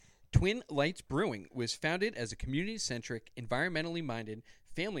Twin Lights Brewing was founded as a community-centric, environmentally minded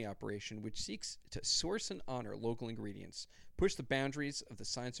family operation which seeks to source and honor local ingredients, push the boundaries of the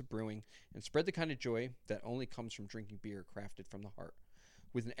science of brewing, and spread the kind of joy that only comes from drinking beer crafted from the heart.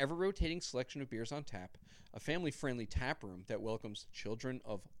 With an ever-rotating selection of beers on tap, a family-friendly tap room that welcomes children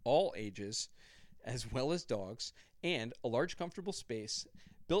of all ages, as well as dogs, and a large, comfortable space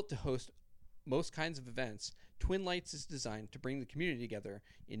built to host most kinds of events, Twin Lights is designed to bring the community together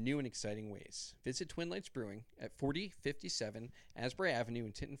in new and exciting ways. Visit Twin Lights Brewing at 4057 Asbury Avenue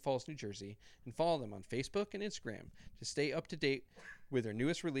in Tinton Falls, New Jersey, and follow them on Facebook and Instagram to stay up to date with their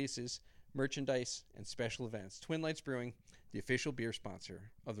newest releases, merchandise, and special events. Twin Lights Brewing, the official beer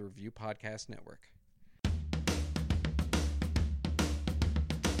sponsor of the Review Podcast Network.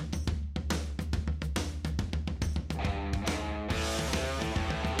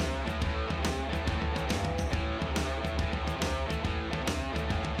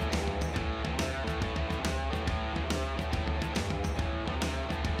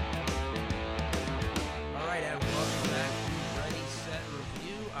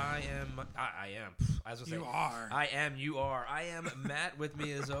 I am Matt, with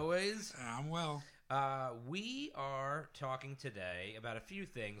me as always. I'm Will. We are talking today about a few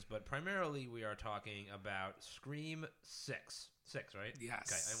things, but primarily we are talking about Scream 6. 6, right?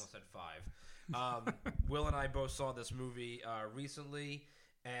 Yes. Okay, I almost said 5. Will and I both saw this movie recently,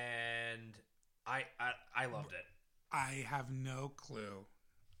 and I loved it. I have no clue.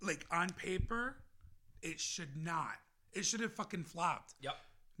 Like, on paper, it should not. It should have fucking flopped. Yep.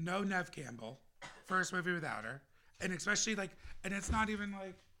 No Nev Campbell. First movie without her. And especially, like, and it's not even,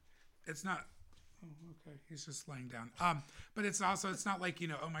 like, it's not, oh, okay, he's just laying down. But it's also, it's not like, you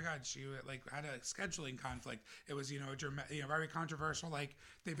know, oh my God, she, like, had a scheduling conflict. It was, very controversial. Like,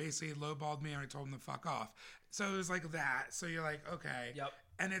 they basically lowballed me and I told them to fuck off. So it was like that. So you're like, okay. Yep.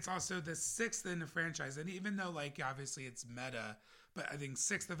 And it's also the 6th in the franchise. And even though, like, obviously it's meta, but I think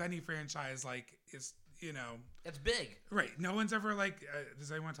 6th of any franchise, like, is, you know, it's big, right? No one's ever like.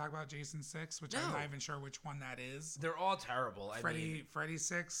 Does anyone talk about Jason 6? Which no. I'm not even sure which one that is. They're all terrible. Freddy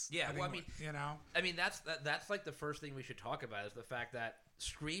 6. Yeah, I mean, that's like the first thing we should talk about is the fact that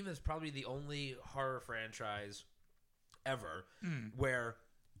Scream is probably the only horror franchise ever where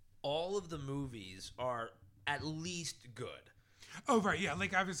all of the movies are at least good. Oh right, yeah.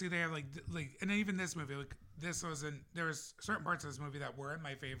 Like obviously they have like, and even this movie, like this wasn't. There was certain parts of this movie that weren't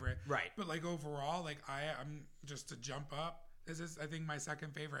my favorite, right? But like overall, like I'm just to jump up. This is, I think, my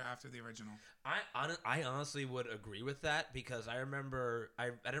second favorite after the original. I honestly would agree with that because I remember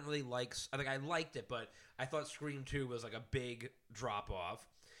I didn't really like. I think I liked it, but I thought Scream 2 was like a big drop off.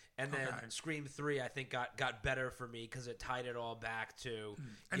 And then Scream 3, I think, got better for me because it tied it all back to.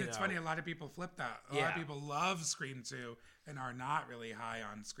 And it's funny, a lot of people flip that. A lot of people love Scream 2 and are not really high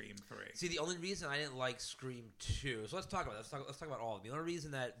on Scream 3. See, the only reason I didn't like Scream 2, so let's talk about that. Let's talk about all of them. The only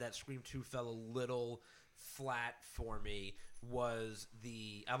reason that Scream 2 fell a little flat for me was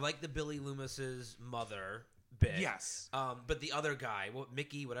I like the Billy Loomis's mother bit. Yes. But the other guy,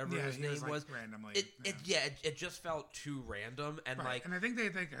 Mickey, whatever his name was, randomly. It just felt too random and like. And I think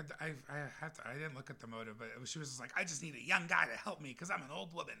I didn't look at the motive, but she was just like, I just need a young guy to help me because I'm an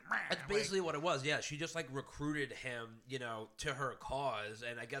old woman. That's basically what it was. Yeah, she just like recruited him, to her cause,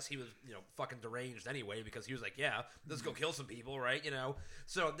 and I guess he was, fucking deranged anyway because he was like, yeah, let's go kill some people, right?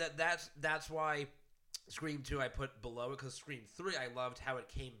 So that's why. Scream 2 I put below it because Scream 3 I loved how it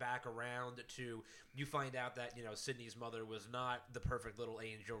came back around to you find out that Sydney's mother was not the perfect little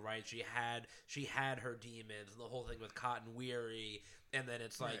angel, right? She had her demons and the whole thing with Cotton Weary, and then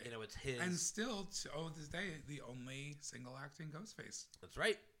it's like it's his, and still to this day the only single acting Ghostface. That's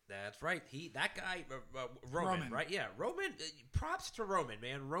right. That guy, Roman, right? Yeah, Roman. Props to Roman,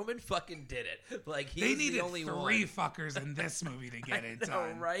 man. Roman fucking did it. Like they needed the only three fuckers in this movie to get it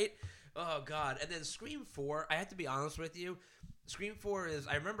done, right? Oh, God. And then Scream 4, I have to be honest with you. Scream 4 is,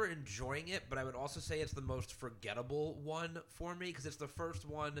 I remember enjoying it, but I would also say it's the most forgettable one for me because it's the first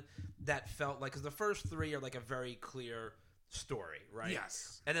one that felt like, because the first three are like a very clear story, right?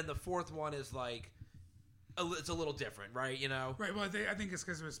 Yes. And then the fourth one is like, it's a little different, right? Right. Well, I think it's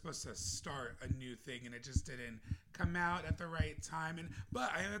because it was supposed to start a new thing and it just didn't come out at the right time.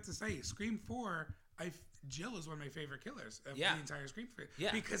 But I have to say, Scream 4, Jill is one of my favorite killers of the entire Scream film.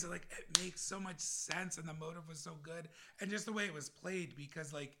 Yeah. Because it makes so much sense and the motive was so good. And just the way it was played because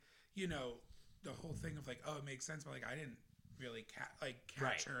the whole thing of it makes sense, but I didn't really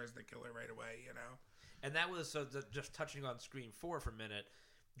catch her as the killer right away, And that was, so just touching on Scream 4 for a minute,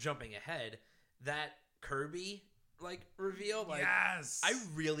 jumping ahead, that Kirby reveal, yes. I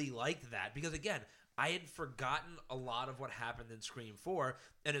really liked that because again, I had forgotten a lot of what happened in Scream 4,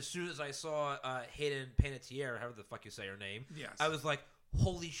 and as soon as I saw Hayden Panettiere, however the fuck you say her name, yes. I was like,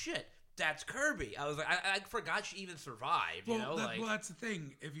 holy shit, that's Kirby. I was like, I forgot she even survived. Well, well, that's the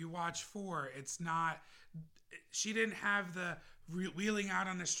thing. If you watch 4, it's not. She didn't have the wheeling out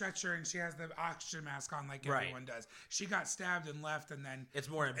on the stretcher, and she has the oxygen mask on like everyone does. She got stabbed and left, and then it's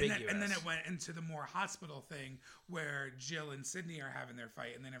more ambiguous. And then it went into the more hospital thing where Jill and Sydney are having their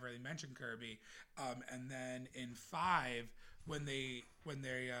fight, and they never really mentioned Kirby. And then in 5, when they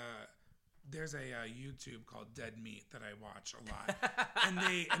there's a YouTube called Dead Meat that I watch a lot,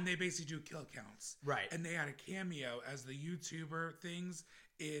 and they basically do kill counts, right? And they had a cameo as the YouTuber things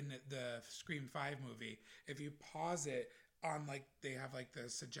in the Scream 5 movie. If you pause it on like they have like the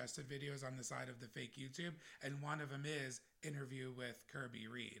suggested videos on the side of the fake YouTube, and one of them is interview with Kirby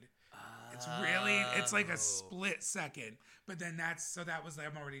Reed. It's like a split second, but then that was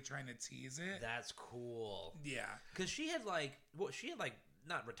I'm already trying to tease it. That's cool. Yeah, because she had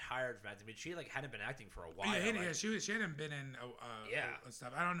not retired from acting, but she hadn't been acting for a while. Yeah, she hadn't been in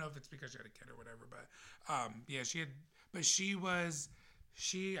stuff. I don't know if it's because she had a kid or whatever, but she had. But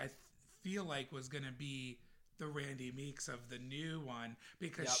she I feel like was gonna be the Randy Meeks of the new one,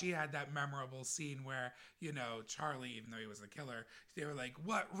 because she had that memorable scene where, Charlie, even though he was the killer, they were like,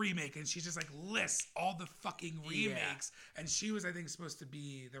 what remake? And she just like lists all the fucking remakes. And she was, I think, supposed to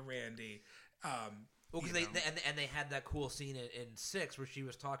be the Randy. Well, because they had that cool scene in 6 where she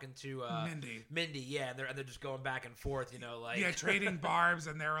was talking to Mindy, yeah, and they're just going back and forth, trading barbs,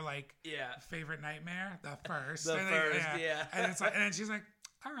 and they were like, favorite nightmare, the first, and it's like, and then she's like,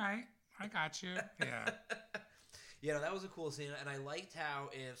 all right, I got you, yeah. Yeah, that was a cool scene, and I liked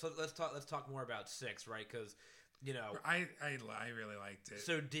how. So let's talk more about 6, right? Because I really liked it.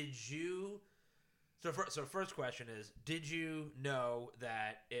 So did you? So first question is, did you know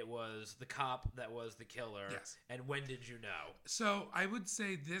that it was the cop that was the killer? Yes. And when did you know? So I would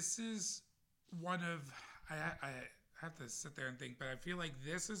say this is one of I have to sit there and think, but I feel like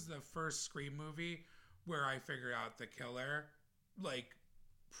this is the first Scream movie where I figure out the killer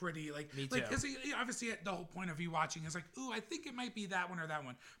pretty Me too. Because obviously the whole point of you watching is like, ooh, I think it might be that one or that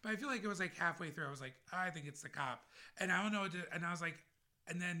one, but I feel like it was like halfway through I was like, I think it's the cop, and I don't know and I was like,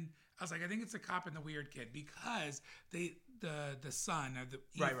 and then I was like, I think it's the cop and the weird kid, because the son of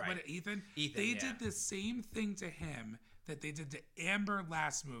Ethan, they did the same thing to him that they did to Amber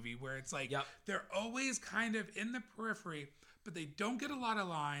last movie, where it's like they're always kind of in the periphery, but they don't get a lot of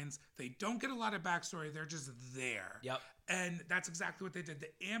lines, they don't get a lot of backstory, they're just there. Yep. And that's exactly what they did to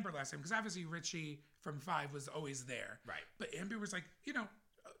Amber last time, because obviously Richie from 5 was always there. Right. But Amber was like,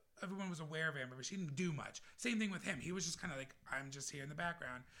 everyone was aware of Amber, but she didn't do much. Same thing with him. He was just kind of like, I'm just here in the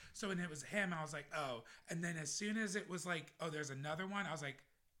background. So when it was him, I was like, oh. And then as soon as it was like, oh, there's another one, I was like,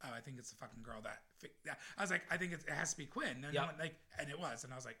 oh, I think it's the fucking girl that. I was like, I think it has to be Quinn. And, and it was.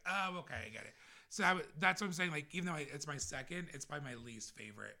 And I was like, oh, okay, I get it. So that's what I'm saying. Like, even though it's my second, it's probably my least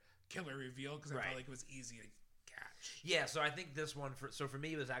favorite killer reveal, because I felt like it was easy to catch. Yeah, so I think this one, for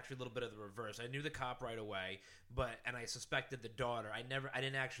me, it was actually a little bit of the reverse. I knew the cop right away, and I suspected the daughter. I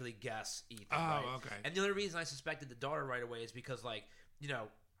didn't actually guess Ethan. Oh, right? okay. And the only reason I suspected the daughter right away is because,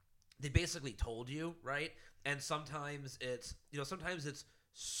 they basically told you, right? And sometimes it's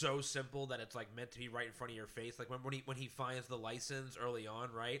so simple that it's meant to be right in front of your face. Like when he finds the license early on,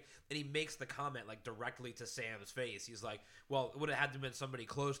 right? And he makes the comment directly to Sam's face. He's like, well, it would have had to have been somebody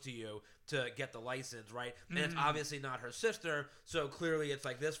close to you to get the license, right? And it's obviously not her sister, so clearly it's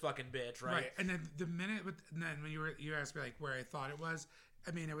this fucking bitch, right? Right. And then the minute and then when you asked me where I thought it was,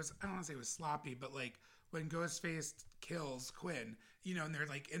 I mean, it was, I don't want to say it was sloppy, but when Ghostface kills Quinn, and they're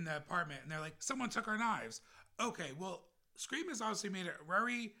in the apartment and they're like, someone took our knives. Okay, well, Scream has obviously made it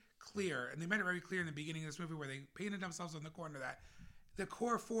very clear, and they made it very clear in the beginning of this movie where they painted themselves on the corner that the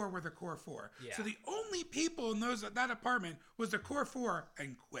core 4 were the core 4. Yeah. So the only people in that apartment was the core 4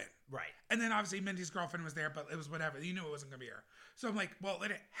 and Quinn. Right. And then obviously Mindy's girlfriend was there, but it was whatever. You knew it wasn't going to be her. So I'm like, well,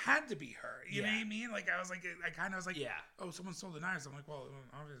 it had to be her. You know what I mean? I was like, oh, someone stole the knives. I'm like, well,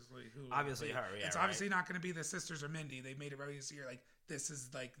 obviously who? Obviously her, yeah. It's obviously not going to be the sisters or Mindy. They made it very easy. This is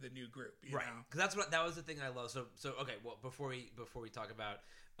the new group, you right? know? Because that was the thing I love. So okay. Well, before we talk about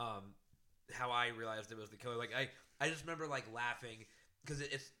how I realized it was the killer, I just remember laughing because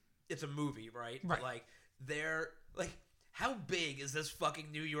it's a movie, right? Right. But they're how big is this fucking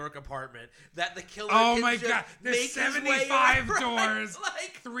New York apartment that the killer Oh can my just god! There's make his way 75 around, doors,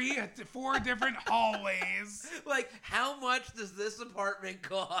 like 4 different hallways. Like, how much does this apartment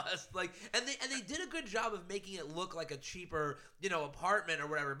cost? Like, and they did a good job of making it look like a cheaper, apartment or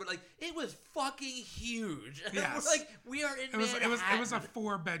whatever. But like, it was fucking huge. Yes. Like, we are in It Manhattan. was a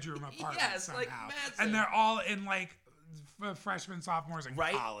 4-bedroom apartment Yes, somehow, like, massive. and they're all in like freshmen, sophomores in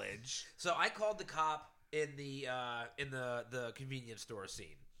Right? college. So I called the cop in the convenience store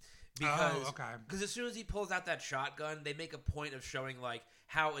scene because as soon as he pulls out that shotgun, they make a point of showing like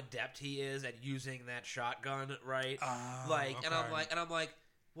how adept he is at using that shotgun, right? And I'm like,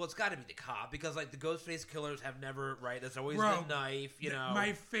 well, it's got to be the cop because like the Ghostface killers have never, right? There's always the knife,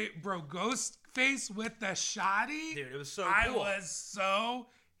 My Ghostface with the shotty, dude, it was so I cool. was so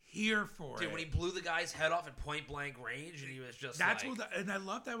here for it. Dude, when he blew the guy's head off at point blank range, and he was just and I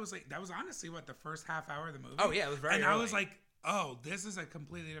love that was honestly what the first half hour of the movie. Oh yeah, it was very. And early. I was like, oh, this is a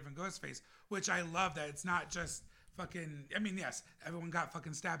completely different Ghostface, which I love that it's not just fucking. I mean, yes, everyone got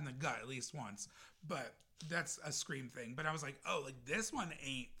fucking stabbed in the gut at least once, but that's a Scream thing. But I was like, oh, like this one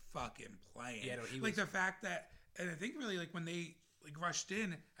ain't fucking playing. Yeah, no, like the fact that, and I think really like when they like rushed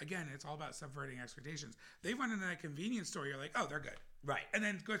in again, it's all about subverting expectations. They went into that convenience store. You're like, oh, they're good. Right. And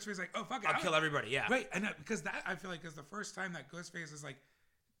then Ghostface is like, oh, fuck it. I'll kill everybody, yeah. Right. And because that, I feel like, is the first time that Ghostface is like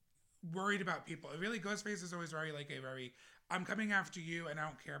worried about people. Really, Ghostface is always very, I'm coming after you and I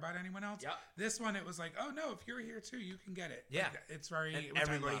don't care about anyone else. Yep. This one, it was like, oh, no, if you're here too, you can get it. Yeah. Like, it's very, and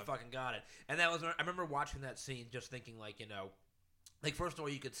everybody fucking got it. And that was, I remember watching that scene just thinking like, first of all,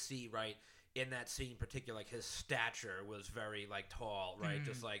 you could see, right, in that scene in particular, like his stature was very, like, tall, right? Mm.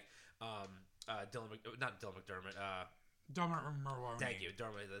 Just like, not Dylan McDermott, Dermot Mulroney. Thank you,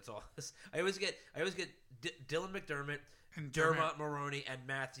 Dermot. That's all. I always get Dylan McDermott, and Dermot Mulroney, and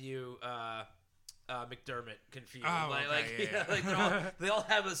Matthew McDermott confused. Oh, They all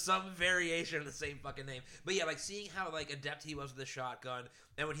have some variation of the same fucking name. But yeah, like seeing how like adept he was with the shotgun,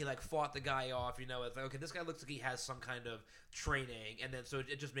 and when he like fought the guy off, it's like, okay, this guy looks like he has some kind of training, and then so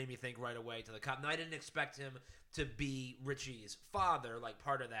it just made me think right away to the cop. Now I didn't expect him to be Richie's father, like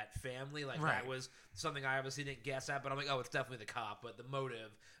part of that family. Like that was something I obviously didn't guess at, but I'm like, oh, it's definitely the cop. But the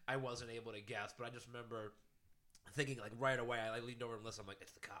motive I wasn't able to guess. But I just remember thinking like right away, I like leaned over and listened. I'm like,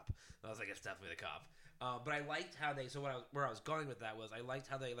 it's the cop. And I was like, it's definitely the cop. But I liked how they. So where I was going with that was I liked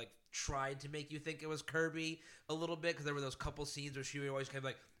how they like tried to make you think it was Kirby a little bit because there were those couple scenes where she would always kind of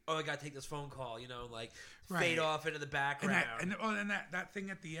like, oh, I gotta take this phone call, fade off into the background. And that thing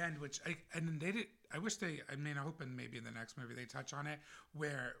at the end, which they did. I wish they. I mean, I hope maybe in the next movie they touch on it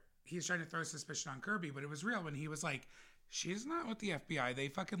where he's trying to throw suspicion on Kirby, but it was real when he was like, she's not with the FBI. They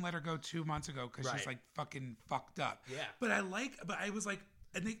fucking let her go 2 months ago because she's like fucking fucked up. Yeah. But I was like,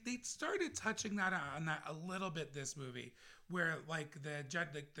 and they started touching that on that a little bit this movie, where like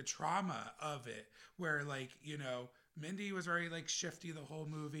the trauma of it, where like Mindy was very like shifty the whole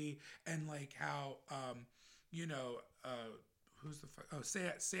movie, and like how who's the fuck? Oh,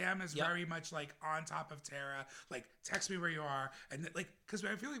 Sam is very much like on top of Tara. Like, text me where you are, and like, because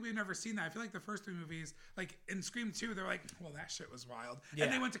I feel like we've never seen that. I feel like the first 3 movies, like in Scream 2, they're like, well, that shit was wild,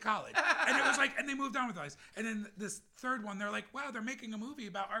 and they went to college, and it was like, and they moved on with life. And then this third one, they're like, wow, they're making a movie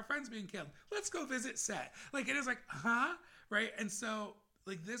about our friends being killed. Let's go visit set. Like, it is like, huh, right? And so,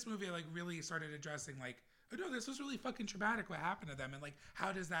 like, this movie, like, really started addressing like, oh no, this was really fucking traumatic what happened to them, and like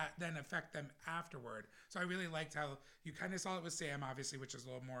how does that then affect them afterward? So I really liked how you kind of saw it with Sam, obviously, which is a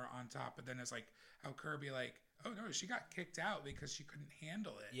little more on top, but then it's like how Kirby like, oh no, she got kicked out because she couldn't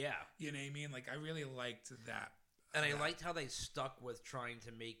handle it. Yeah. You know what I mean? Like I really liked that. And I liked how they stuck with trying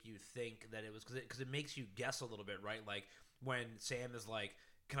to make you think that it was because it makes you guess a little bit, right? Like when Sam is like,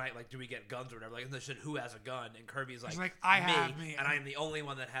 can I, like, do we get guns or whatever? Like, and they said, who has a gun? And Kirby's like, I have me. And I'm the only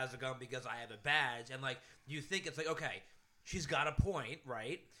one that has a gun because I have a badge. And, like, you think it's like, okay, she's got a point,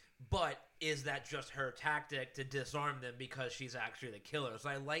 right? But is that just her tactic to disarm them because she's actually the killer? So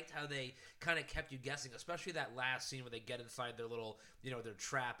I liked how they kind of kept you guessing, especially that last scene where they get inside their little, their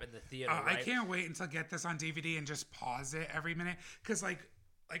trap in the theater, right? I can't wait until I get this on DVD and just pause it every minute. Because, like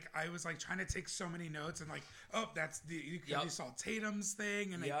I was like trying to take so many notes and like, oh, that's you saw Tatum's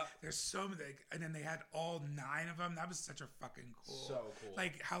thing and like, there's so many, and then they had all 9 of them. That was such a fucking cool. So cool.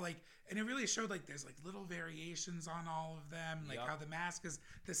 Like how and it really showed like there's like little variations on all of them. Like how the mask is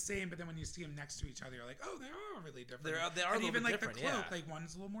the same, but then when you see them next to each other, you're like, oh, they are really different. They are and even like different, the cloak, like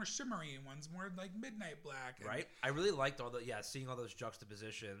one's a little more shimmery and one's more like midnight black. And, right. I really liked seeing all those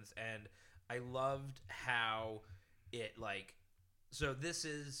juxtapositions, and I loved how it like. So this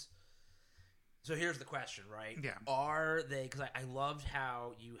is So here's the question, right? Yeah. Are they? Because I loved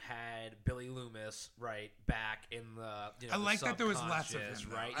how you had Billy Loomis, right, back in the. I like the that there was less of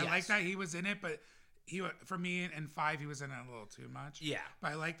him, right? I like that he was in it, but for me in 5 he was in it a little too much. Yeah.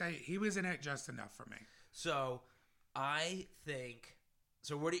 But I like that he was in it just enough for me. So I think.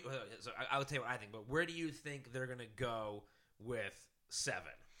 So where do you? So I would tell you what I think, but where do you think they're gonna go with 7?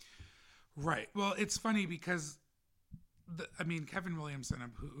 Right. Well, it's funny because. Kevin Williamson,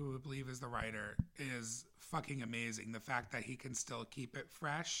 who I believe is the writer, is fucking amazing. The fact that he can still keep it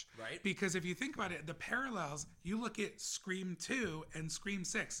fresh. Right. Because if you think about it, the parallels, you look at Scream 2 and Scream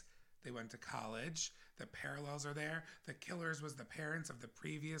 6. They went to college. The parallels are there. The killers was the parents of the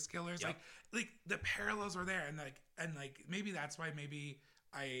previous killers. Yep. Like the parallels are there. And maybe that's why maybe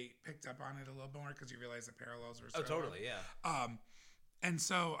I picked up on it a little more because you realize the parallels were so totally, yeah. And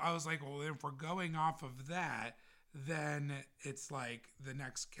so I was like, well, if we're going off of that, then it's like the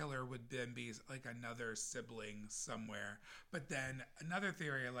next killer would then be like another sibling somewhere. But then another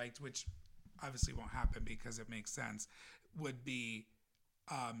theory I liked, which obviously won't happen because it makes sense, would be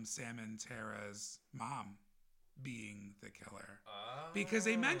Sam and Tara's mom being the killer. Because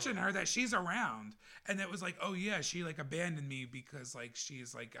they mention her that she's around, and it was like, oh yeah, she like abandoned me because like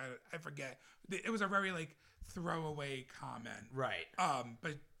she's like I forget. It was a very like throwaway comment, right?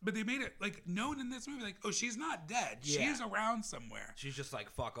 But they made it like known in this movie, like, oh, she's not dead, she's around somewhere. She's just like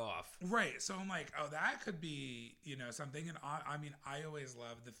fuck off, right? So I'm like, oh, that could be something. And I always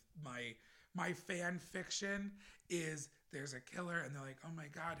love my fan fiction is there's a killer and they're like, oh my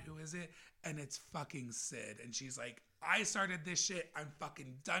god, who is it? And it's fucking Sid, and she's like, I started this shit, I'm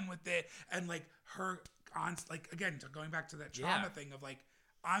fucking done with it. And like her on like again going back to that trauma thing of like,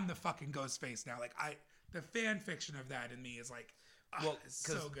 I'm the fucking Ghostface now. Like the fan fiction of that in me is like, well, it's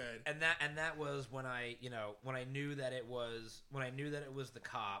so good. And that was when I knew that it was the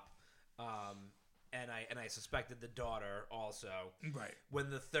cop, and I suspected the daughter also. Right. When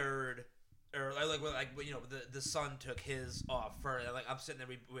the third, or the son took his off first. Like I'm sitting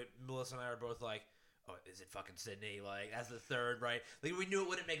there with Melissa and I are both like, oh, is it fucking Sydney? Like as the third, right? Like we knew it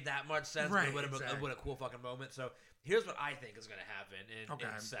wouldn't make that much sense. Right. But what a cool fucking moment. So here's what I think is going to happen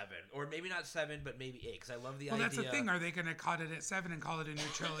in 7, or maybe not 7, but maybe 8. Because I love the idea. Well, that's the thing. Are they going to cut it at 7 and call it a new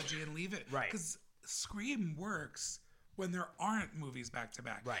trilogy and leave it? Right. Because Scream works when there aren't movies back to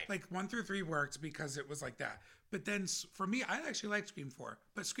back. Right. Like 1 through 3 worked because it was like that. But then for me, I actually liked Scream 4.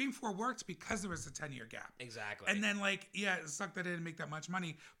 But Scream 4 worked because there was a 10-year gap. Exactly. And then it sucked that it didn't make that much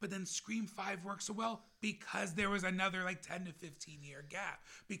money. But then Scream 5 worked so well because there was another 10 to 15-year gap.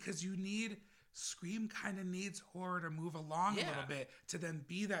 Because Scream kind of needs horror to move along a little bit to then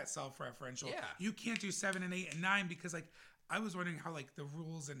be that self-referential. Yeah. You can't do 7 and 8 and 9 because I was wondering how the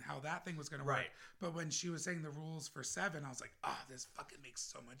rules and how that thing was going to work. But when she was saying the rules for 7, I was like, oh, this fucking makes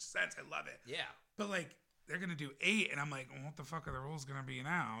so much sense. I love it. Yeah. But they're going to do 8 and I'm like, well, what the fuck are the rules going to be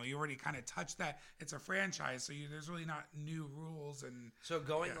now? You already kind of touched that. It's a franchise, so there's really not new rules. And so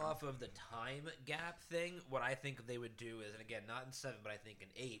going off of the time gap thing, what I think they would do is, and again, not in 7, but I think in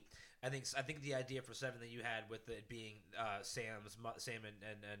 8, I think the idea for 7 that you had with it being Sam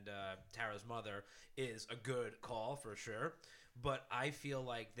and Tara's mother is a good call for sure. But I feel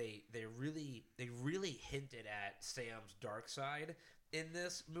like they really hinted at Sam's dark side in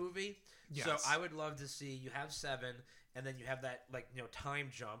this movie. Yes. So I would love to see you have 7, and then you have that time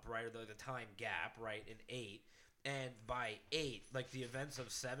jump, right, or the time gap, right, in 8. And by 8, the events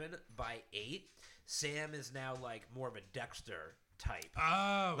of 7, by 8, Sam is now more of a Dexter type.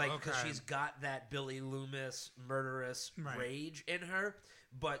 Oh, because she's got that Billy Loomis murderous rage in her,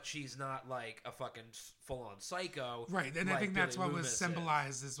 but she's not a fucking full-on psycho. Right, and I think that's what was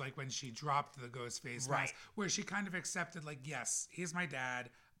symbolized is when she dropped the ghost face mask, where she kind of accepted yes, he's my dad.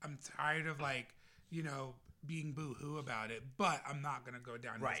 I'm tired of being boo-hoo about it, but I'm not going to go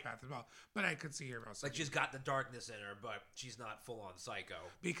down this path as well. But I could see her also. She's got the darkness in her, but she's not full-on psycho.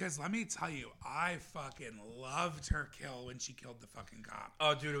 Because let me tell you, I fucking loved her kill when she killed the fucking cop.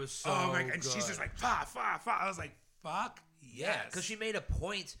 Oh, dude, it was so good. And she's just fa, fa, fa. I was like, fuck yes. Yeah, because she made a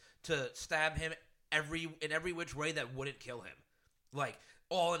point to stab him in every which way that wouldn't kill him.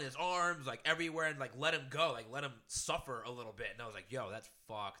 All in his arms, everywhere, and let him go, let him suffer a little bit. And I was like, yo, that's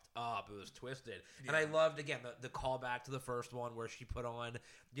fucked up. It was twisted. Yeah. And I loved, again, the callback to the first one where she put on,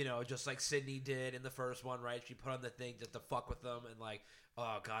 just like Sydney did in the first one, right? She put on the thing just to fuck with them, and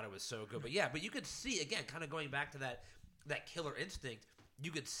oh god, it was so good. But yeah, but you could see, again, kind of going back to that killer instinct,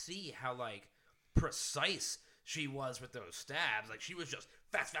 you could see how precise she was with those stabs. She was just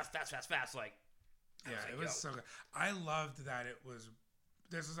fast. Yeah, it was so good. I loved that it was.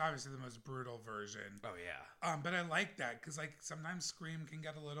 This is obviously the most brutal version. Oh yeah. But I like that because sometimes Scream can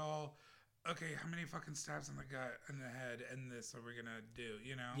get a little okay, how many fucking stabs in the gut and the head and this are we gonna do?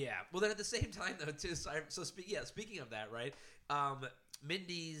 You know? Yeah. Well, then at the same time though, too. So speaking of that, right?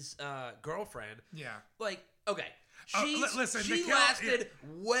 Mindy's girlfriend. Yeah. Like, okay, listen, she lasted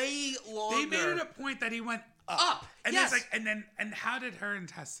way longer. They made it a point that he went up. And yes. It's like, and how did her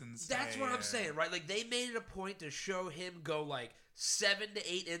intestines? That's what I'm saying, right? Like they made it a point to show him go like 7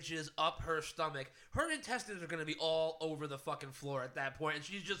 to 8 inches up her stomach. Her intestines are going to be all over the fucking floor at that point, and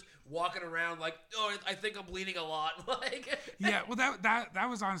she's just walking around like, oh, I think I'm bleeding a lot. Like, yeah, well, that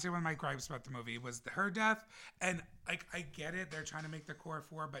was honestly one of my gripes about the movie was her death, and like I get it, they're trying to make the core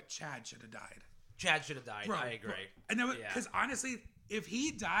 4, but Chad should have died. Chad should have died. Bro, I agree. And because honestly, if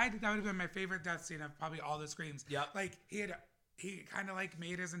he died, that would have been my favorite death scene of probably all the Screams. Yep. Like he kind of like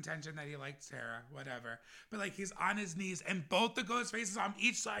made his intention that he liked Sarah, whatever. But like he's on his knees and both the ghost faces on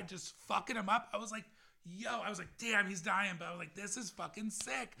each side just fucking him up. I was like, damn, he's dying. But I was like, this is fucking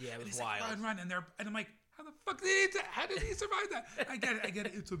sick. Yeah, it was like, wild. run. And I'm like, how the fuck how did he survive that? I get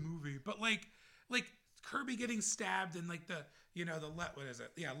it. It's a movie. But like Kirby getting stabbed in like the left, what is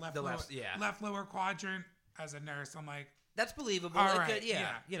it? Yeah, left lower quadrant as a nurse. I'm like, that's believable. All like, right,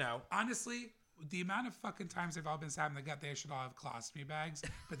 yeah, you know. Honestly, the amount of fucking times they've all been stabbed in the gut, they should all have colostomy bags.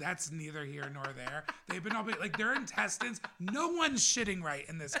 But that's neither here nor there. They've been all like their intestines. No one's shitting right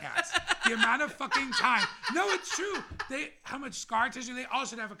in this cast. The amount of fucking time. No, it's true. How much scar tissue? They all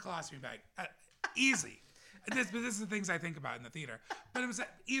should have a colostomy bag. Easy. This is the things I think about in the theater. But it was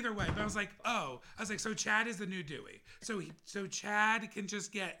either way. But I was like, so Chad is the new Dewey. So Chad can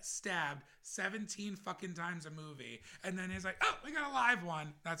just get stabbed 17 fucking times a movie, and then he's like, oh, we got a live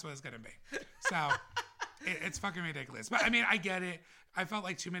one. That's what it's gonna be. So it's fucking ridiculous. But I mean, I get it. I felt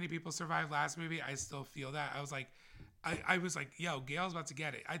like too many people survived last movie. I still feel that. I was like, yo, Gail's about to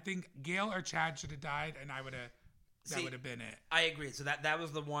get it. I think Gail or Chad should have died, and I would have. That would have been it. I agree. So that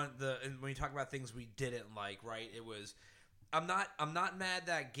was the one. And when you talk about things we didn't like, right? It was. I'm not mad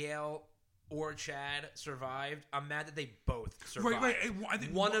that Gail or Chad survived. I'm mad that they both survived. Right. I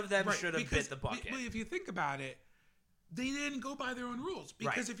think one of them should have bit the bucket. If you think about it, they didn't go by their own rules.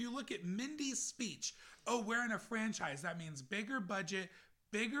 Because if you look at Mindy's speech, we're in a franchise. That means bigger budget,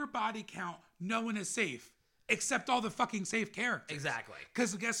 bigger body count. No one is safe. Except all the fucking safe characters. Exactly.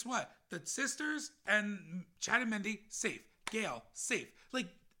 Because guess what? The sisters and Chad and Mindy, safe. Gail, safe. Like,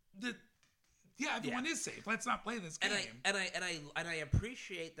 everyone is safe. Let's not play this game. And I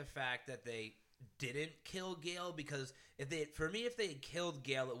appreciate the fact that they didn't kill Gail, because if they had killed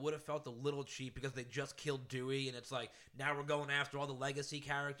Gail, it would have felt a little cheap because they just killed Dewey, and it's like, now we're going after all the legacy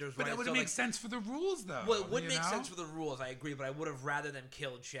characters. But right? that would make sense for the rules, though. Well, it would make sense for the rules, I agree, but I would have rather them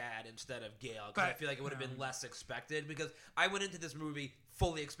killed Chad instead of Gail, because I feel like it would have been less expected, because I went into this movie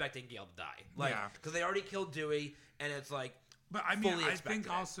fully expecting Gail to die. Because they already killed Dewey, and it's like, but I mean, I think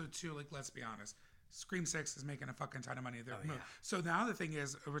also, too, like, let's be honest, Scream 6 is making a fucking ton of money. So now the thing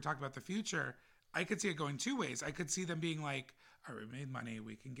is, we're talking about the future. I could see it going two ways. I could see them being like, all right, we made money.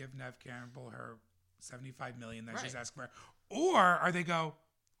 We can give Neve Campbell her $75 million that she's asking for. Or are they go,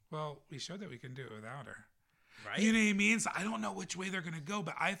 well, we showed that we can do it without her. Right. You know what I mean? So I don't know which way they're going to go,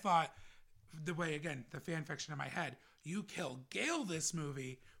 but I thought the way, again, the fan fiction in my head, you kill Gail this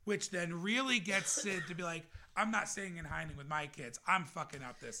movie, which then really gets Sid to be like, I'm not staying in hiding with my kids. I'm fucking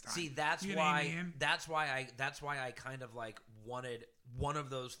up this time. See, that's why I kind of like wanted one of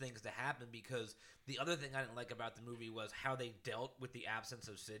those things to happen, because the other thing I didn't like about the movie was how they dealt with the absence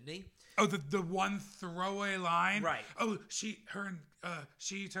of Sydney. Oh, the one throwaway line? Right. Oh, she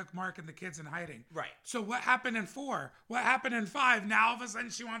took Mark and the kids in hiding. Right. So what happened in 4? What happened in 5? Now all of a sudden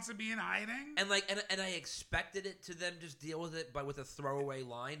she wants to be in hiding? And I expected it to them just deal with it with a throwaway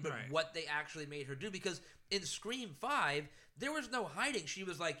line, but what they actually made her do, because in Scream 5, there was no hiding. She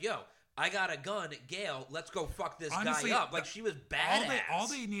was like, yo, I got a gun, Gail, let's go fuck this guy up. Like, she was badass. All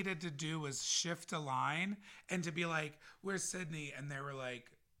they needed to do was shift a line and to be like, where's Sydney? And they were like,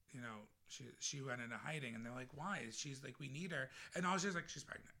 you know, she went into hiding. And they're like, why? She's like, we need her. And all she's like, she's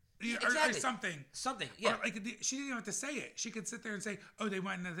pregnant. Exactly. Or something. Something, yeah. Or like, she didn't even have to say it. She could sit there and say, oh, they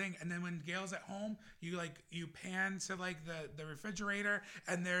went in the thing. And then when Gail's at home, you pan to like the refrigerator,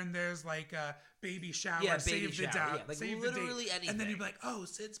 and then there's like a baby shower, save the date. Yeah, like save literally the date. anything. And then you'd be like, oh,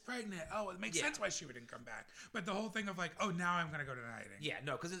 Sid's pregnant. Oh, it makes sense why she wouldn't come back. But the whole thing of like, oh, now I'm going to go to hiding. Yeah,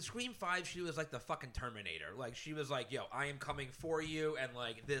 no, because in Scream 5, she was like the fucking Terminator. Like, she was like, yo, I am coming for you, and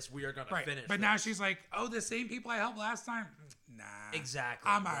like this, we are going to finish But this. now she's like, oh, the same people I helped last time? exactly.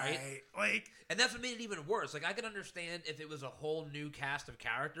 I'm right? alright. Like, and that's what made it even worse. Like, I could understand if it was a whole new cast of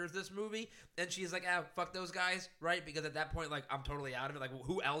characters this movie, and she's like, fuck those guys, right? Because at that point, like, I'm totally out of it. Like,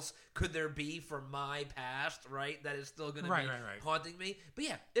 who else could there be from my past, right, that is still going to be haunting me? But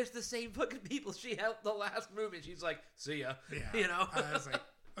yeah, it's the same fucking people she had the last movie. She's like, see ya. Yeah. You know? I was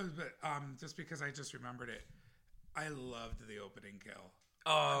like, just because I just remembered it, I loved the opening kill.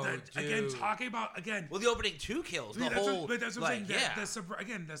 Oh, dude. Again, talking about well, the opening 2 kills. The whole, but that's what I'm saying.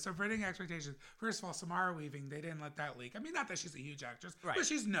 yeah. The subverting expectations. First of all, Samara Weaving, they didn't let that leak. I mean, not that she's a huge actress, but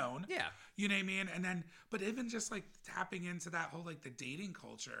she's known. Yeah, you know what I mean. And then, but even just like tapping into that whole like the dating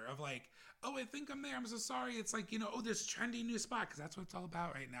culture of like, oh, I think I'm there. I'm so sorry. It's like, you know, oh, this trendy new spot because that's what it's all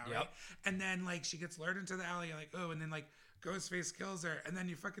about right now, right? And then like she gets lured into the alley, you're like, oh, and then like Ghostface kills her, and then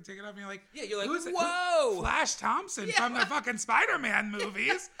you fucking take it off, and you're like, you're like, who's whoa, Flash Thompson from the fucking Spider-Man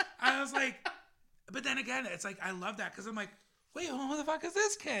movies. I was like, but then again, it's like I love that because I'm like, wait, who the fuck is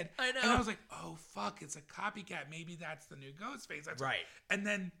this kid? I know. And I was like, oh fuck, it's a copycat. Maybe that's the new Ghostface. That's right. And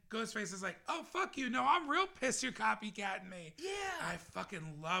then Ghostface is like, oh fuck you, no, I'm real pissed you're copycatting me. Yeah, I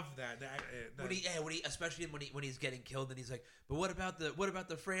fucking love that. When he especially when he's getting killed, and he's like, but what about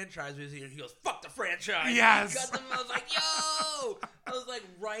the franchise? He goes, fuck the franchise. Yes. I was like, yo, I was like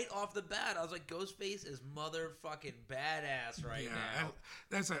right off the bat, I was like, Ghostface is motherfucking badass right now.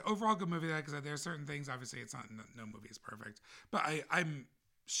 That's an overall good movie. Because there are certain things. Obviously, it's not no movie is perfect, but I'm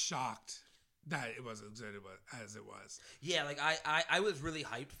shocked that it was as good as it was. Yeah, like I was really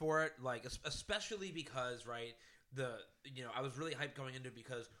hyped for it, like especially because I was really hyped going into it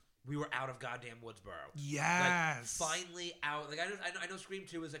because we were out of goddamn Woodsboro. Yes, like, finally out. Like I know Scream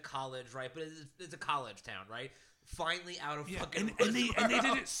 2 is a college, right? But it's a college town, right? Finally out of fucking Woodsboro. And they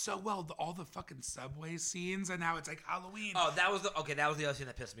did it so well. All the fucking subway scenes, and now it's like Halloween. Oh, that was the other scene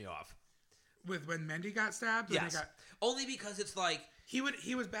that pissed me off. With when Mendy got stabbed. Yes. Only because it's like he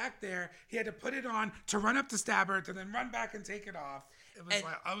was back there. He had to put it on to run up to stab her, to then run back and take it off. It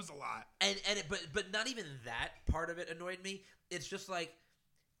was a lot. But not even that part of it annoyed me. It's just like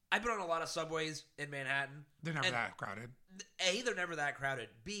I've been on a lot of subways in Manhattan. They're never that crowded. A, they're never that crowded.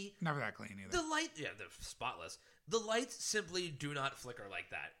 B, never that clean either. They're spotless. The lights simply do not flicker like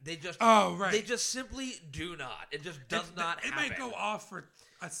that. They just They just simply do not. It just does not happen. It might go off for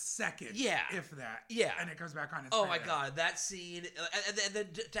a second. Yeah. If that. Yeah. And it comes back on. Oh my god, that scene, and then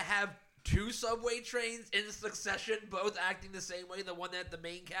to have 2 subway trains in succession, both acting the same way. The one that the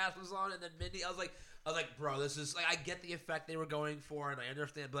main cast was on, and then Mindy. I was like, bro, this is like, I get the effect they were going for, and I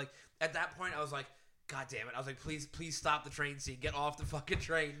understand, but like at that point, I was like, god damn it! I was like, please stop the train scene. Get off the fucking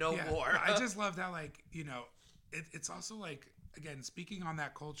train. No more. I just love that, like, you know, it's also like, again, speaking on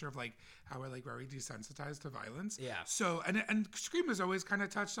that culture of like how we're like very desensitized to violence. Yeah. So and Scream has always kind of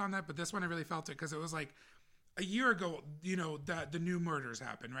touched on that, but this one I really felt it because it was like a year ago, you know, the new murders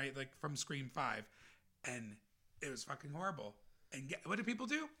happened, right? Like from Scream 5, and it was fucking horrible. And what did people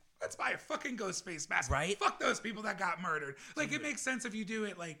do? Let's buy a fucking Ghostface mask. Right? Fuck those people that got murdered. Like, it makes sense if you do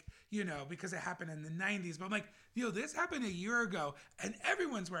it, like, you know, because it happened in the 90s. But I'm like, yo, this happened a year ago, and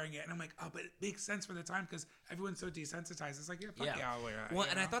everyone's wearing it. And I'm like, oh, but it makes sense for the time because everyone's so desensitized. It's like, yeah, fuck yeah, I'll wear it. Well,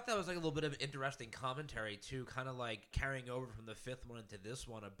 and I thought that was like a little bit of interesting commentary, too, kind of like carrying over from the 5th one into this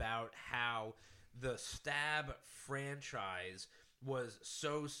one about how the Stab franchise was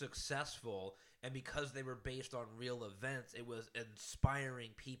so successful, and because they were based on real events, it was inspiring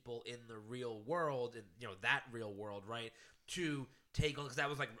people in the real world, and you know, that real world, right, to take on, because that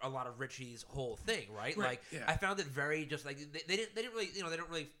was like a lot of Richie's whole thing, right? Like, yeah. I found it very just like they didn't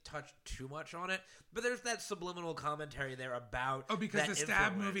really touch too much on it, but there's that subliminal commentary there about because the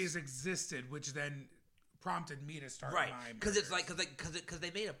Stab influence. Movies existed, which then prompted me to start right my because it's like because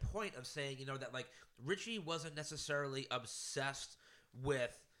they made a point of saying, you know, that like Richie wasn't necessarily obsessed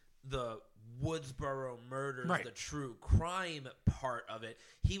with the Woodsboro murders, right, the true crime part of it.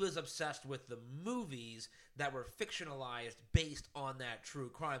 He was obsessed with the movies that were fictionalized based on that true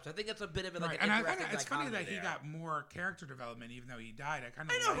crime. So I think it's a bit of an interesting it's funny that he got more character development even though he died. I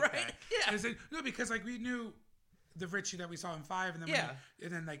know, like right? That. Yeah. No, because like we knew the Richie that we saw in 5, and then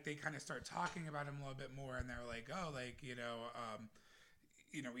and then like they kind of start talking about him a little bit more, and they're like, oh, like, you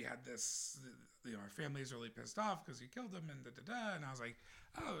know, we had this, you know, our family's really pissed off because you killed him, and and I was like,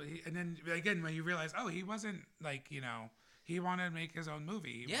 oh, and then again when you realize, oh, he wasn't like, you know, he wanted to make his own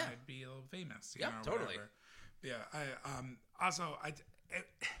movie, he wanted to be a little famous, you know, totally. Whatever. Yeah,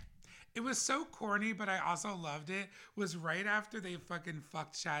 it was so corny, but I also loved it. Was right after they fucking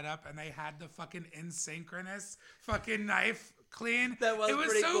fucked Chad up and they had the fucking asynchronous fucking knife clean. That was it was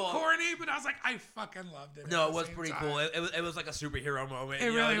pretty so cool. corny, but I was like, I fucking loved it. No, it was pretty cool. It was like a superhero moment. It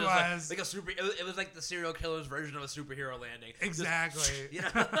really was. Like a super. It was like the serial killer's version of a superhero landing. Exactly. Just, you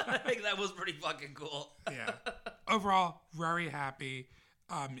know, like, that was pretty fucking cool. Yeah. Overall, very happy.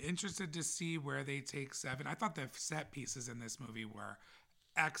 Interested to see where they take Seven. I thought the set pieces in this movie were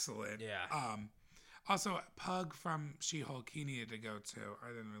excellent. Yeah. Also, Pug from She-Hulk, he needed to go too. I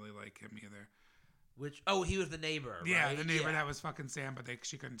didn't really like him either. Which? Oh, he was the neighbor. Yeah, right? the neighbor that was fucking Sam, but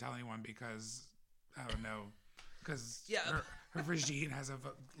she couldn't tell anyone because I don't know, because her vagine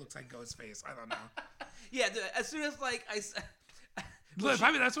looks like Ghostface. I don't know. Yeah, as soon as like Look,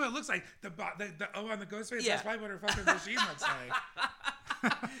 probably that's what it looks like. The O on the Ghostface. Yeah. That's probably what her fucking vagine looks like.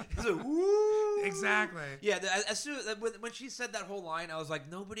 It's like, woo! Exactly. Yeah, as soon when she said that whole line, I was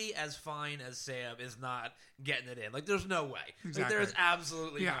like, nobody as fine as Sam is not getting it in. Like, there's no way. Exactly. Like, there's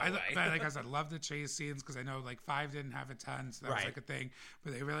absolutely no way. But like I said, I love the chase scenes because I know like 5 didn't have a ton, so that was like a thing.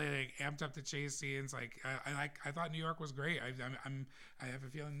 But they really like amped up the chase scenes. Like I thought New York was great. I have a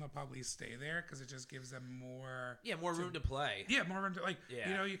feeling they'll probably stay there because it just gives them more. Yeah, more room to play. Yeah, more room to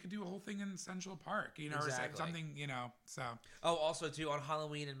you could do a whole thing in Central Park. Or something. So. Oh, also too on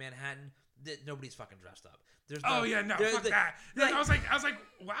Halloween in Manhattan, nobody's fucking dressed up. There's fuck that. Like, I was like,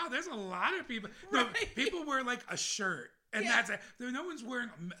 wow, there's a lot of people. No, people wear like a shirt, and that's it. No one's wearing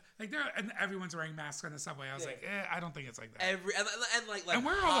and everyone's wearing masks on the subway. I was like, I don't think it's like that. And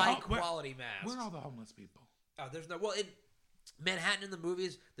where are high quality masks? Where are all the homeless people? Oh, there's no. Well, in Manhattan in the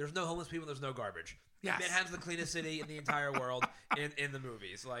movies, there's no homeless people. There's no garbage. Yes. Manhattan's the cleanest city in the entire world in the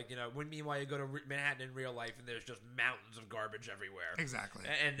movies. Like, meanwhile you go to Manhattan in real life and there's just mountains of garbage everywhere. Exactly.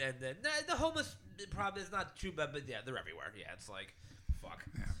 And then the homeless problem is not too bad, but yeah, they're everywhere. Yeah, it's like, fuck.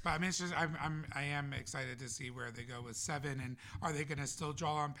 Yeah, but I mean, it's just I am excited to see where they go with 7, and are they going to still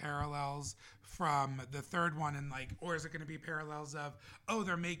draw on parallels from the third one, and or is it going to be parallels of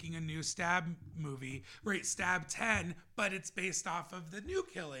they're making a new Stab movie, right? Stab 10, but it's based off of the new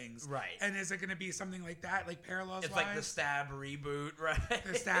killings, right? And is it going to be something like that, like parallels? It's like the Stab reboot, right?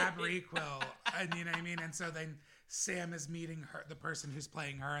 The Stab requel, and you know what I mean. And so then Sam is meeting the person who's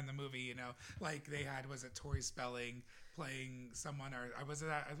playing her in the movie. Like they had, was it Tori Spelling playing someone, or was it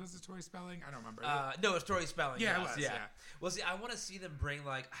Tori Spelling? I don't remember. No, it's Tori Spelling. Yeah, yes, it was. Yeah. Well, see, I want to see them bring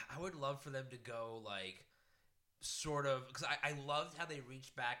I would love for them to go sort of, because I loved how they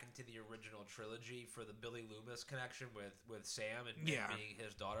reached back into the original trilogy for the Billy Loomis connection with Sam and being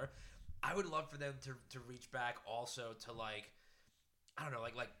his daughter. I would love for them to reach back also to I don't know,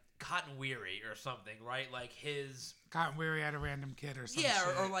 like Cotton Weary or something, right? Like his Cotton Weary had a random kid or something.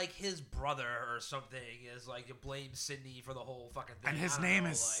 Yeah, or like his brother or something is you blame Sydney for the whole fucking thing. And his name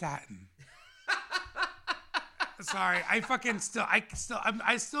is Satin. Sorry, I still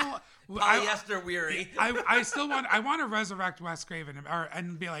Polyester Weary. I want to resurrect Wes Craven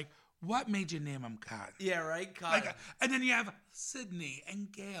and be like, what made you name him Cotton? Yeah, right. Cotton. And then you have Sydney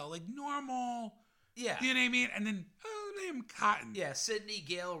and Gail, normal. Yeah. You know what I mean? And then name Cotton. Yeah, Sydney,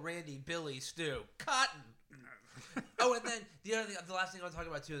 Gail, Randy, Billy, Stu, Cotton. Oh, and then the last thing I want to talk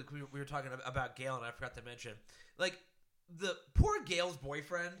about too, we were talking about Gail, and I forgot to mention, the poor Gail's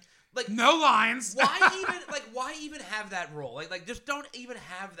boyfriend. No lines. Why even have that role? Just don't even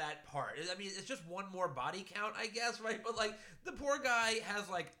have that part. I mean, it's just one more body count, I guess, right? But the poor guy has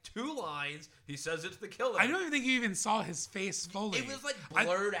 2 lines. He says it's the killer. I don't even think you even saw his face fully. It was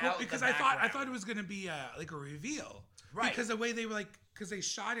blurred out because I thought it was gonna be a reveal, right? Because the way they were because they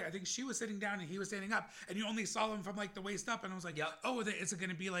shot it, I think she was sitting down and he was standing up, and you only saw them from the waist up, and I was like, yep. Oh, is it going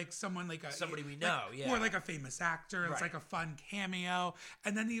to be someone somebody we know, or a famous actor? It's right. a fun cameo,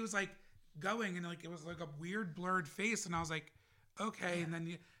 and then he was going, and it was a weird blurred face, and I was like, okay, yeah. And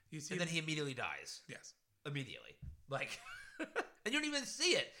then you see, and then he immediately dies. Yes, immediately, and you don't even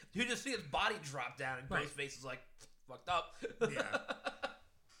see it. You just see his body drop down, and Grace's face is fucked up. Yeah.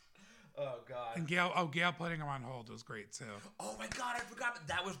 Oh God! And Gail putting him on hold was great too. Oh my God, I forgot.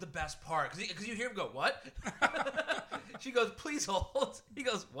 That was the best part because you hear him go, "What?" She goes, "Please hold." He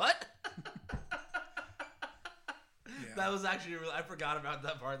goes, "What?" Yeah. That was actually I forgot about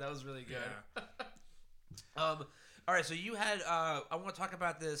that part. That was really good. Yeah. All right, so you had. I want to talk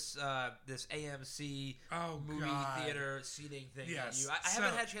about this AMC movie theater seating thing. Yes, I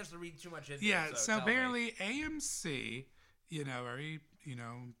haven't had a chance to read too much into it. Yeah, so apparently AMC, very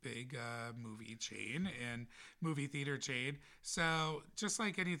big movie chain and movie theater chain. So just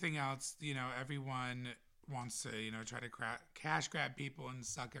like anything else, everyone wants to, try to cash grab people and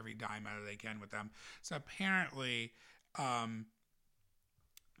suck every dime out of they can with them. So apparently, AMC,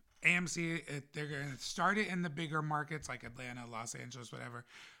 they're going to start it in the bigger markets like Atlanta, Los Angeles, whatever.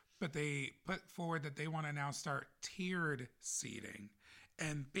 but they put forward that they want to now start tiered seating.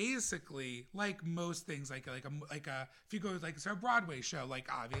 And basically, like most things, like a if you go like a Broadway show, like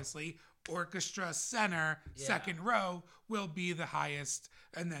obviously orchestra center, second row will be the highest,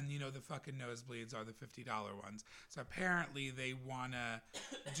 and then the fucking nosebleeds are the $50 ones. So apparently they wanna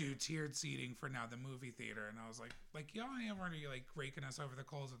do tiered seating for now the movie theater, and I was like y'all ain't already like raking us over the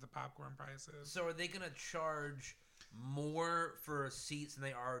coals with the popcorn prices. So are they gonna charge more for seats than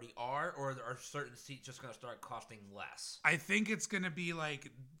they already are, or are certain seats just going to start costing less? I think it's going to be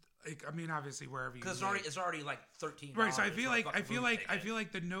like I mean, obviously wherever you because it's already like $13. Right, so I feel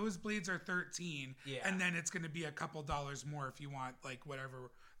like the nosebleeds are $13, and then it's going to be a couple dollars more if you want like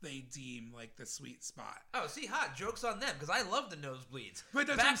whatever they deem like the sweet spot. Oh, see, hot jokes on them because I love the nosebleeds. But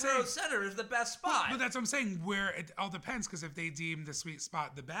that's back row center is the best spot. But that's what I'm saying. Where it all depends, because if they deem the sweet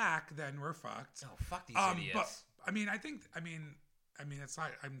spot the back, then we're fucked. Oh, fuck these idiots. But I mean, it's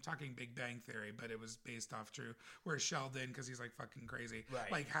like I'm talking Big Bang Theory, but it was based off true. Where Sheldon, because he's like fucking crazy,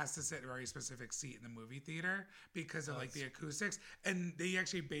 like has to sit in a very specific seat in the movie theater because of like the acoustics, and they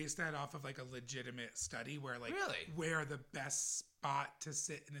actually based that off of like a legitimate study where like where the best spot to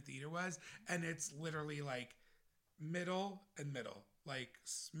sit in the theater was, and it's literally like middle and middle. Like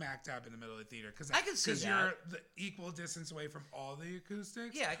smack dab in the middle of the theater, because I can see that. You're the equal distance away from all the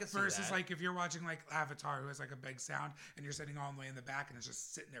acoustics. Yeah, I can see that. Versus like if you're watching like Avatar, who has like a big sound, and you're sitting all the way in the back, and it's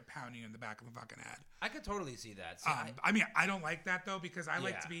just sitting there pounding you in the back of the fucking head. I could totally see that. See, I mean, I don't like that though, because I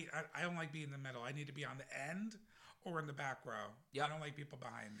like to be. I don't like being in the middle. I need to be on the end or in the back row. Yeah, I don't like people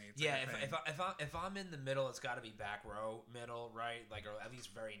behind me. If I'm in the middle, it's got to be back row, middle, right? Like, or at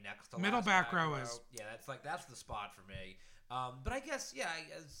least very next to middle. Back row is that's the spot for me. But I guess,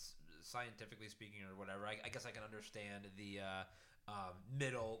 as scientifically speaking or whatever, I guess I can understand the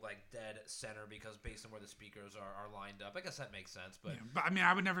middle, like dead center, because based on where the speakers are lined up, I guess that makes sense. But but I mean,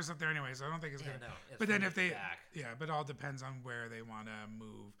 I would never sit there anyway, so I don't think it's gonna. No, but then if they, but it all depends on where they want to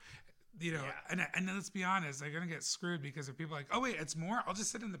move. And then let's be honest, they're gonna get screwed because if people are like, oh wait, it's more, I'll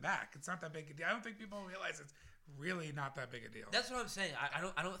just sit in the back. It's not that big a deal. I don't think people realize it's really not that big a deal. That's what I'm saying.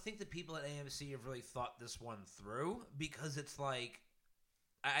 I don't think the people at AMC have really thought this one through, because it's like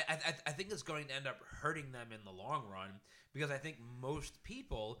I think it's going to end up hurting them in the long run, because I think most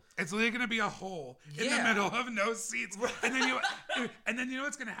people, it's literally going to be a hole in the middle of no seats, and then you know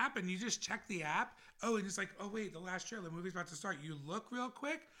what's going to happen? You just check the app. Oh, and it's like, oh wait, the last trailer, the movie's about to start. You look real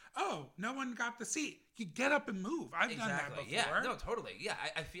quick. Oh, no one got the seat. You get up and move. I've done that before. Yeah, no, totally. Yeah,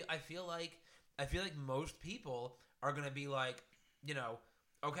 I feel like most people are going to be like,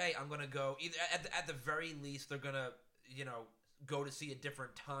 okay, I'm going to go either at the very least they're going to, go to see a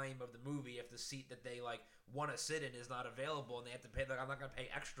different time of the movie if the seat that they like want to sit in is not available, and they have to pay. Like, I'm not going to pay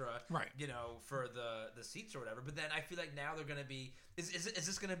extra, for the seats or whatever. But then I feel like now they're going to be. Is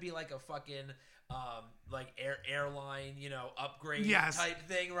this going to be like a fucking like airline upgrade type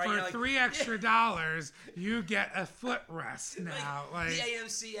thing, right? For $3 extra, you get a footrest now. Like the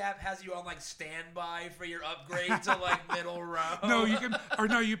AMC app has you on like standby for your upgrade to like middle row. No, you can,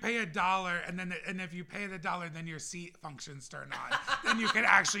 you pay $1, and if you pay the $1, then your seat functions turn on. Then you can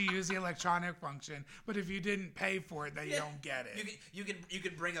actually use the electronic function. But if you didn't pay for it, then you don't get it. You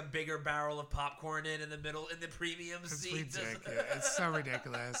can bring a bigger barrel of popcorn in the middle in the premium seat. It's ridiculous. It's so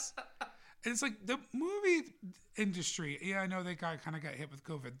ridiculous. And it's like the movie industry. Yeah, I know they kind of got hit with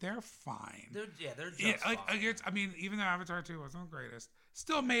COVID. They're fine. They're just fine. I mean, even though Avatar 2 wasn't the greatest,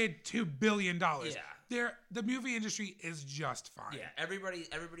 still made $2 billion. Yeah. The movie industry is just fine. Yeah, everybody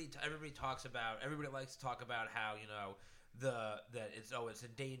talks about. Everybody likes to talk about how that it's in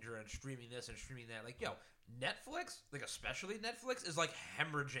danger and streaming this and streaming that. Like, Netflix, like especially Netflix, is like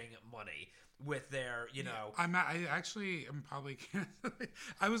hemorrhaging money with their, I actually am probably.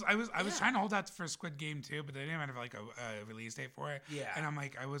 I was trying to hold out for Squid Game 2, but they didn't have like a release date for it. Yeah. And I'm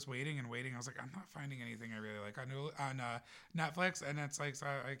like, I was waiting. I was like, I'm not finding anything I really like on Netflix, and it's like, so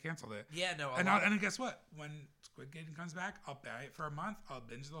I canceled it. Yeah, no. And guess what? When Squid Game comes back, I'll buy it for a month. I'll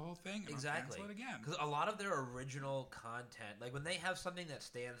binge the whole thing. And I'll cancel it again. Because a lot of their original content, like when they have something that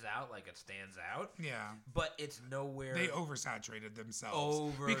stands out, like it stands out. Yeah. But it's nowhere. They oversaturated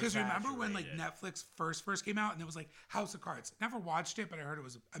themselves. Because remember when like Netflix first came out, and it was like House of Cards. Never watched it, but I heard it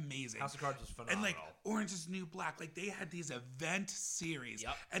was amazing. House of Cards was phenomenal. And like Orange is the New Black, like they had these event series,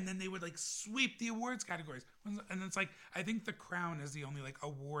 and then they would like sweep the awards categories. And it's like, I think The Crown is the only like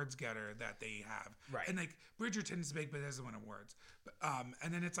awards getter that they have. Right. And like Bridgerton is big, but it doesn't win awards. But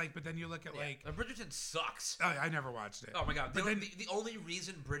and then it's like, but then you look at like Bridgerton sucks. I never watched it. Oh my god! The only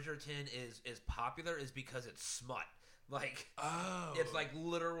reason Bridgerton is popular is because it's smut. Like, Oh. it's like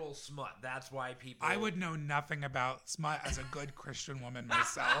literal smut. That's why people... I would know nothing about smut as a good Christian woman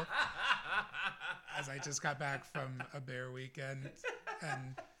myself. As I just got back from a bear weekend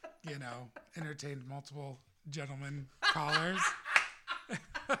and, entertained multiple gentlemen callers.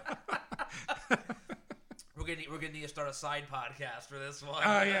 We're gonna need to start a side podcast for this one.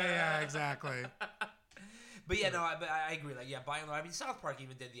 Oh, yeah, exactly. But yeah, no, I agree. Like, yeah, by and large, I mean, South Park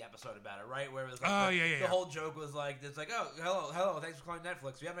even did the episode about it, right? Where it was like, the whole joke was like, it's like, oh, hello, thanks for calling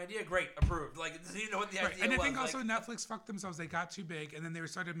Netflix. You have an idea? Great, approved. Like, you know what the idea was. And I think also Netflix fucked themselves. They got too big, and then they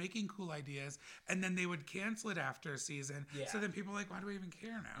started making cool ideas, and then they would cancel it after a season. Yeah. So then people are like, why do I even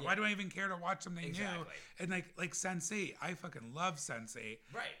care now? Yeah. Why do I even care to watch something new? And like Sense8, I fucking love Sense8.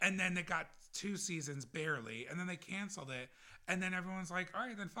 Right. And then it got 2 seasons barely, and then they canceled it. And then everyone's like, all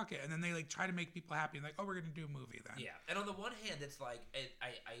right, then fuck it. And then they like try to make people happy and like, oh, we're going to do a movie then. Yeah. And on the one hand, it's like,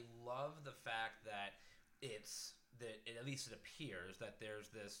 I love the fact that at least it appears that there's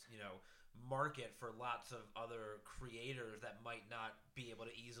this, market for lots of other creators that might not be able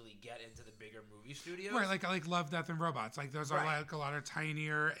to easily get into the bigger movie studios. Right, like Love, Death, and Robots. Like those are like a lot of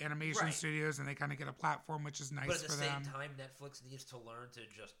tinier animation studios, and they kind of get a platform, which is nice for them. But at the same time, Netflix needs to learn to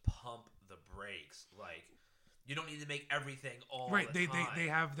just pump the brakes. Like, you don't need to make everything all the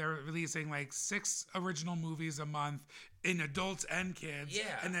time. They're releasing like 6 original movies a month in adults and kids.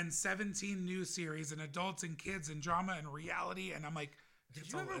 Yeah. And then 17 new series in adults and kids and drama and reality. And I'm like, did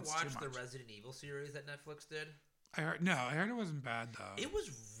you ever watch the Resident Evil series that Netflix did? I heard it wasn't bad though. It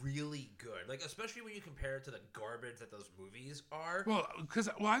was really good. Like, especially when you compare it to the garbage that those movies are. Well,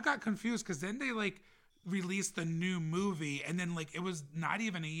 I got confused because then they like released the new movie, and then like it was not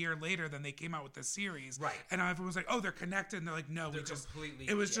even a year later than they came out with the series, right? And everyone was like, "Oh, they're connected," and they're like, "No, they're completely."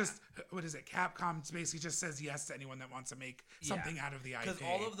 It was just what is it? Capcom basically just says yes to anyone that wants to make something out of the IP. Because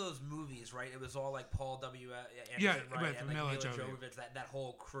all of those movies, right? It was all like Paul W. Anderson, right? With and like Mila Jovovich, that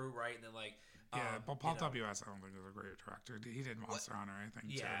whole crew, right? And then like. But Paul W.S. I don't think is a great director. He did Monster Hunter, I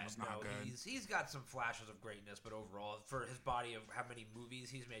think. Yeah, too. It was not good. He's got some flashes of greatness, but overall, for his body of how many movies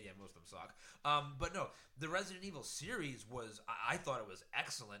he's made, most of them suck. But no, the Resident Evil series I thought it was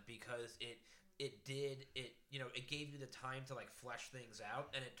excellent because it gave you the time to like flesh things out,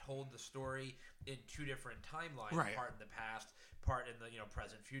 and it told the story in 2 different timelines, right. Part in the past, part in the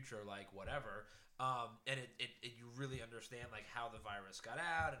present, future, like whatever. And you really understand like how the virus got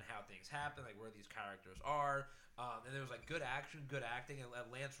out and how things happen, like where these characters are. And there was like good action, good acting, and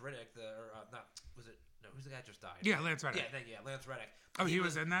Lance Reddick, who's the guy that just died? Yeah, Lance Reddick. Lance Reddick. Oh, he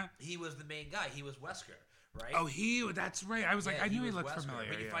was in that? He was the main guy. He was Wesker. Right? Oh, that's right. I was like, I knew he looked familiar.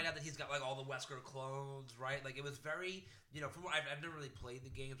 But you find out that he's got like all the Wesker clones, right? Like it was very, from what I've never really played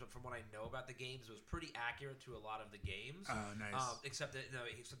the games, but from what I know about the games, it was pretty accurate to a lot of the games. Oh, nice. Except that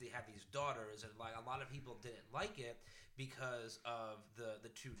except they had these daughters, and like a lot of people didn't like it because of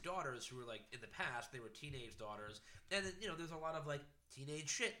the 2 daughters who were like in the past they were teenage daughters, and there's a lot of like teenage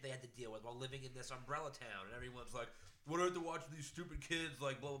shit they had to deal with while living in this umbrella town, and everyone's like, what do I have to watch these stupid kids,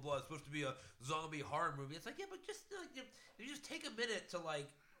 like, blah, blah, blah. It's supposed to be a zombie horror movie. It's like, yeah, but just, if you just take a minute to, like,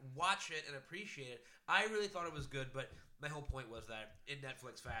 watch it and appreciate it. I really thought it was good, but my whole point was that in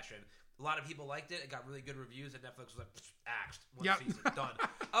Netflix fashion, a lot of people liked it. It got really good reviews, and Netflix was like, axed. One season, done.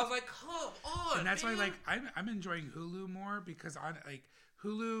 I was like, come on, and that's man. why, like, I'm enjoying Hulu more because on, like,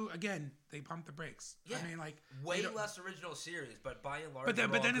 Hulu, again, they pump the brakes. Yeah. I mean, like, way less original series, but by and large, but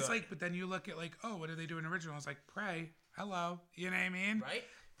then it's good. like, but then you look at like, oh, what do they do in original? It's like Prey. Hello, you know what I mean? Right.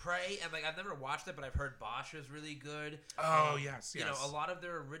 Prey, and like I've never watched it, but I've heard Bosch is really good. Oh yes. A lot of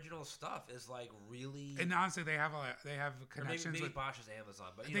their original stuff is like really. And honestly, they have connections. Maybe with Bosch is Amazon,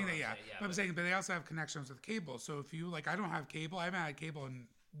 but I think But I'm saying, but they also have connections with cable. So if you like, I don't have cable. I haven't had cable in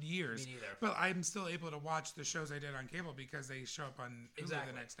years. Me neither. But I'm still able to watch the shows I did on cable because they show up on Hulu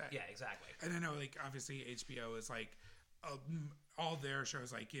the next day. Yeah, exactly. And I know, like, obviously HBO is like all their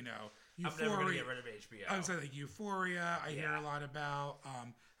shows, like, Euphoria. I'm never gonna get rid of HBO. I'm saying like Euphoria. I hear a lot about.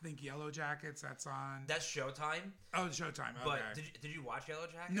 I think Yellow Jackets. That's on. That's Showtime. Oh, Showtime. Okay. But did you watch Yellow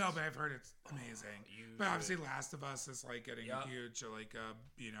Jackets? No, but I've heard it's amazing. But obviously, Last of Us is like getting huge, like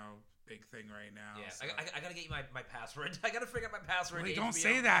big thing right now. Yeah, so. I gotta get you my password. I gotta figure out my password. Wait, don't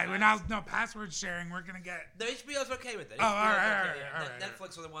say that. We're not password sharing. We're gonna get. No, HBO's okay with it. Oh, all right.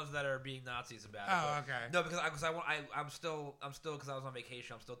 Netflix are the ones that are being Nazis about it. Oh, okay. No, because I'm still because I was on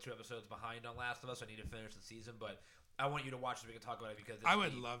vacation. I'm still 2 episodes behind on Last of Us. I need to finish the season, but I want you to watch it so we can talk about it because I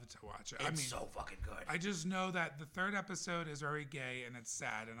would love to watch it. It's so fucking good. I just know that the 3rd episode is very gay and it's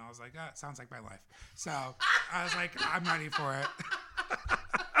sad, and I was like, it sounds like my life. So I was like, I'm ready for it.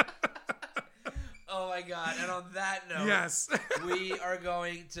 Oh my my God. And on that note, yes, we are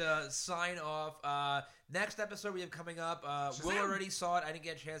going to sign off. Next episode we have coming up, Will already saw it. I didn't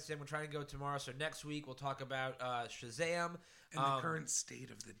get a chance to. We're trying to go tomorrow. So next week we'll talk about Shazam. And the current state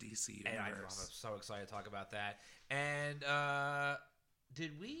of the DC universe. And I'm so excited to talk about that. And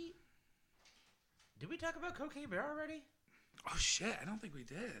did we talk about Cocaine Bear already? Oh shit! I don't think we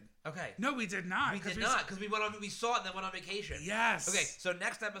did. Okay. No, we did not. We did not because we saw it and then went on vacation. Yes. Okay, so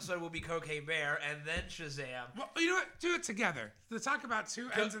next episode will be Cocaine Bear and then Shazam. Well, you know what? Do it together. Let's talk about two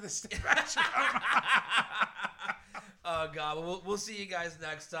ends of the spectrum. Oh God, we'll see you guys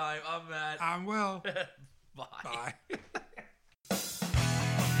next time. I'm Matt. I'm Will. Bye. Bye.